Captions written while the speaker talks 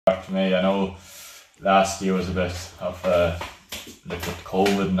start to me. I know last year was a bit of like with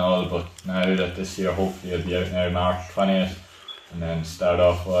COVID and all, but now that this year hopefully I'll be out now March 20th and then start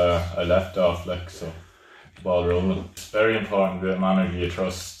off where I left off, like, so ball rolling. It's very important with a manager you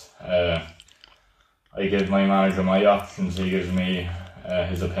trust. I give my manager my options, he gives me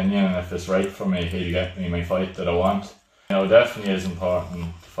his opinion, and if it's right for me, he'll get me my fight that I want. You know, definitely is important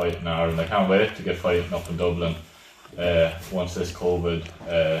to fight in Ireland. I can't wait to get fighting up in Dublin once this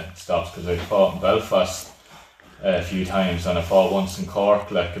COVID stops, because I fought in Belfast a few times and I fought once in Cork.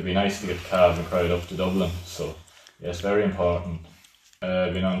 Like, it'd be nice to get the Cavan crowd up to Dublin, so yeah, it's very important.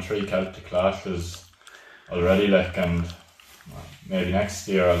 I've been on 3 Celtic clashes already, like, and maybe next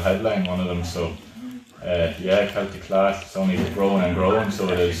year I'll headline one of them, so yeah, Celtic clash, it's only growing and growing, so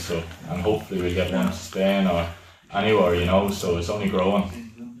it is, so, and hopefully we'll get one to Spain or anywhere, you know, so it's only growing.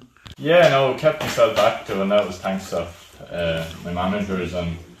 Yeah, no, kept myself active, and that was thanks of my managers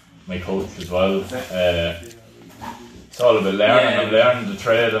and my coach as well. It's all about learning. I'm learning the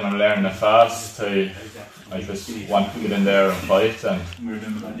trade and I'm learning it fast. I just want to get in there and fight, and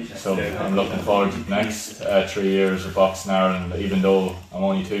so I'm looking forward to the next 3 years of boxing Ireland, even though I'm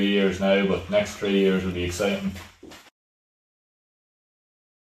only 2 years now, but next 3 years will be exciting.